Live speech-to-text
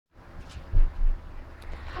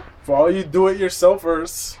For all you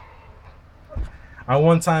do-it-yourselfers. I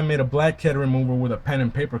one time made a blackhead remover with a pen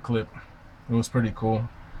and paper clip. It was pretty cool.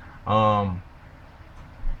 Um,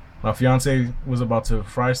 my fiance was about to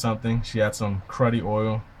fry something. She had some cruddy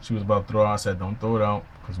oil. She was about to throw it out. I said, don't throw it out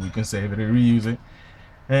because we can save it and reuse it.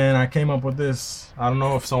 And I came up with this. I don't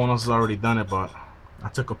know if someone else has already done it, but I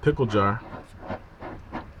took a pickle jar,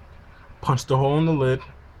 punched a hole in the lid,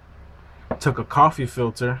 took a coffee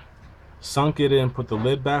filter, sunk it in, put the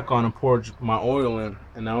lid back on, and poured my oil in.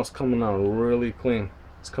 And now it's coming out really clean.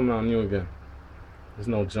 It's coming out new again. There's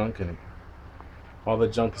no junk in it. All the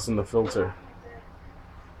junk is in the filter.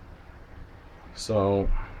 So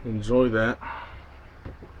enjoy that.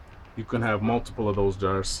 You can have multiple of those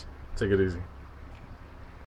jars. Take it easy.